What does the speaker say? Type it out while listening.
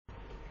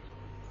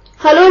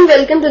Hello and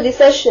welcome to the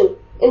session.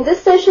 In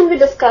this session we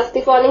discuss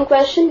the following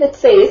question which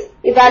says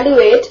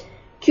evaluate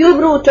cube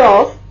root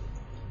of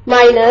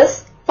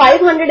minus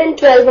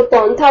 512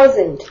 upon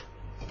 1000.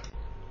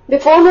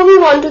 Before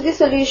moving on to the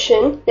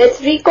solution,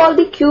 let's recall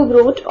the cube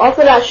root of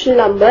a rational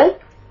number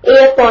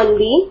a upon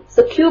b.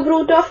 So cube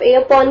root of a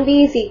upon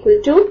b is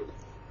equal to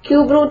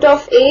cube root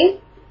of a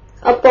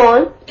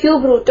upon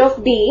cube root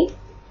of b.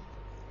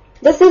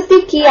 This is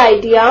the key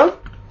idea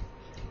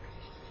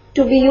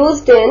to be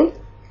used in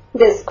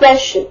this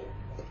question.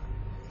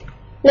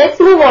 Let's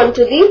move on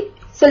to the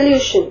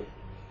solution.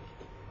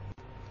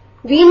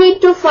 We need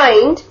to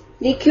find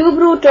the cube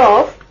root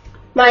of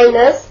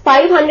minus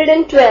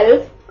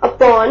 512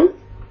 upon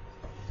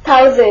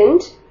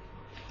 1000.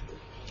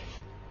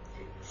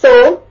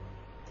 So,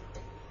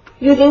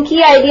 using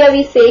key idea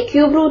we say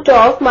cube root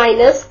of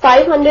minus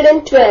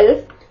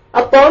 512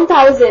 upon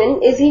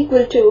 1000 is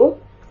equal to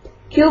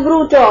cube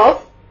root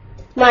of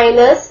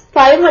minus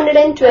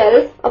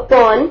 512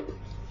 upon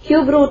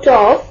cube root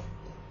of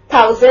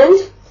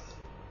 1000.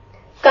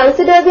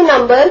 Consider the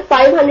number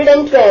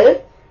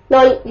 512.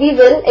 Now we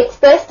will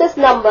express this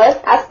number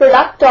as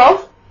product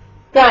of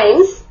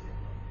primes.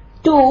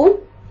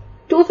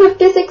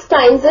 256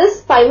 times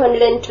is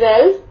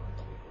 512,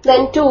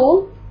 then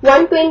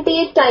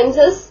 128 times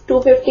is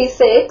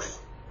 256,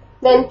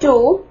 then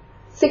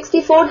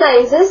 64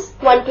 times is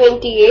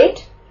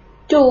 128,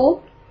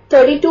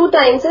 32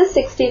 times is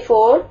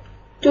 64,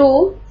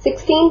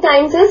 16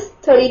 times is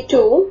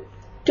 32,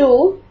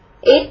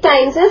 8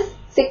 times is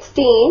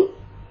 16,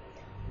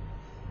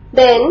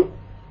 then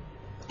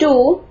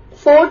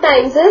 4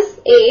 times is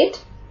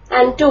 8,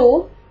 and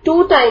 2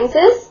 times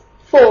is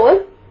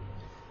 4,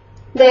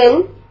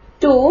 then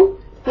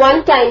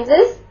 1 times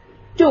is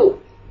 2.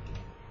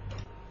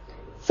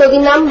 So the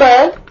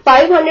number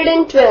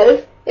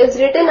 512 is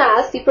written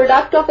as the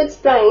product of its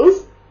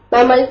primes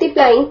by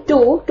multiplying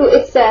 2 to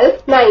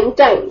itself 9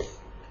 times.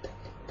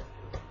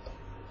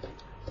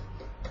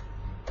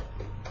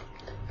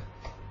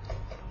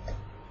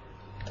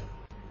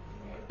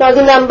 Now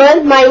the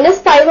number minus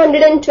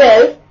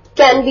 512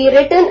 can be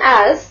written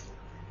as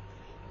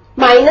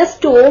minus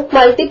 2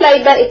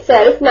 multiplied by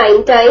itself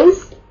 9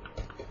 times.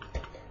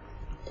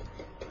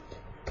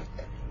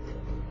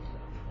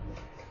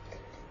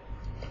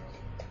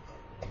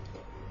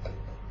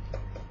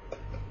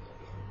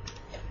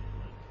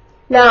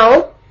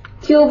 Now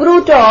cube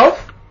root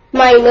of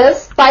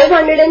minus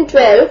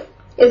 512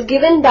 is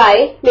given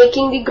by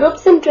making the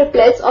groups and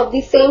triplets of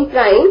the same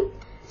prime.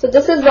 So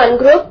this is one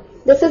group,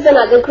 this is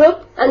another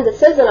group, and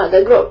this is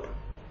another group.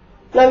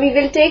 Now we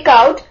will take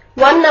out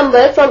one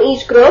number from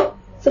each group.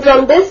 So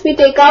from this we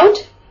take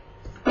out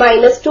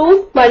minus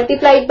 2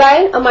 multiplied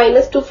by a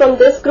minus 2 from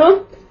this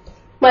group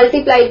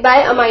multiplied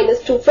by a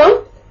minus 2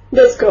 from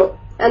this group,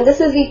 and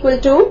this is equal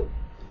to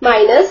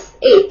minus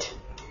 8.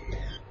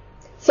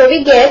 So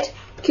we get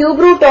cube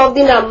root of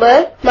the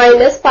number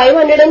minus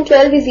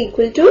 512 is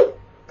equal to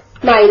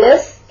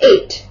minus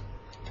 8.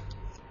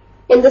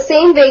 In the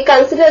same way,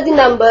 consider the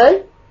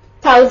number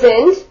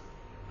 1000.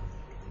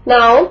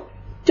 Now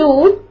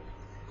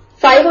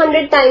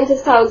 500 times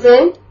is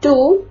 1000,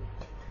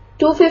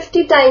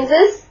 250 times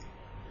is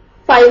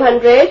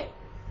 500,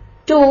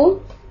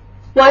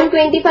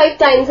 125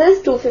 times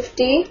is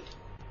 250,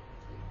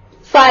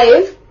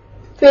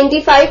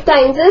 25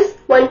 times is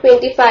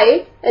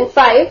 125, and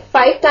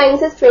 5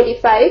 times is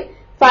 25,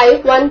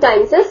 1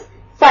 times is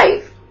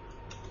 5.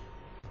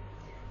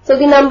 So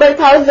the number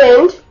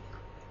 1000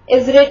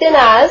 is written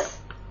as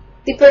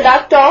the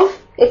product of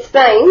its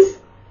primes.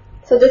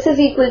 So this is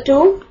equal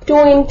to 2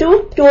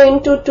 into 2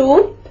 into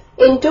 2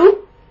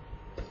 into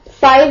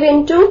 5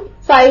 into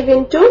 5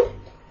 into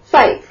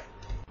 5.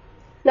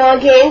 Now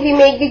again we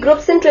make the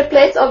groups and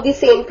triplets of the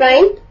same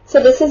prime.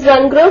 So this is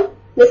one group,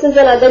 this is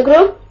another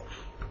group.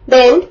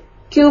 Then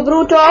cube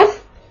root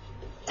of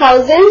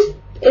 1000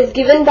 is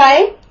given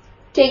by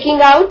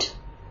taking out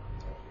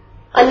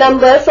a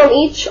number from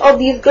each of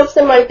these groups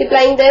and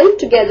multiplying them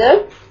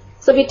together.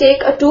 So we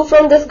take a 2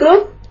 from this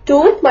group,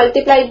 2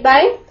 multiplied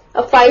by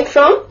a 5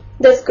 from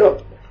this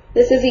group.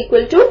 This is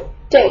equal to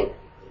 10.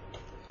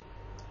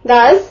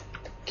 Thus,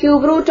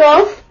 cube root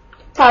of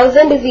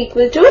 1000 is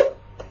equal to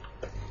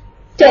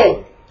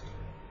 10.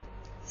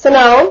 So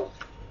now,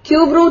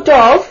 cube root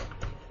of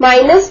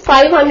minus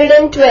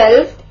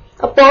 512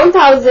 upon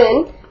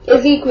 1000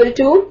 is equal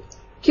to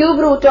cube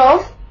root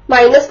of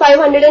minus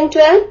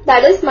 512,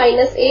 that is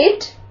minus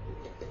 8,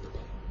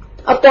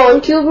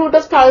 upon cube root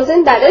of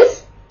 1000, that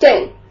is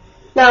 10.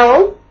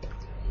 Now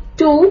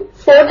 4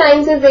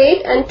 times is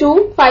 8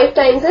 and 5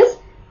 times is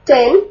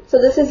 10.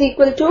 So this is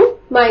equal to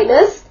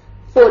minus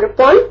 4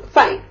 upon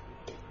 5.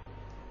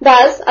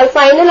 Thus our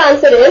final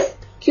answer is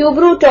cube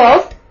root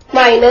of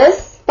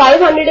minus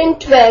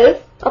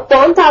 512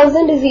 upon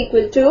 1000 is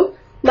equal to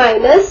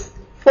minus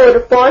 4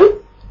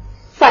 upon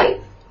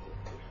 5.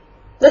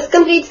 This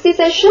completes the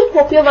session.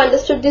 Hope you have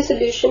understood the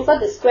solution for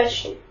this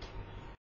question.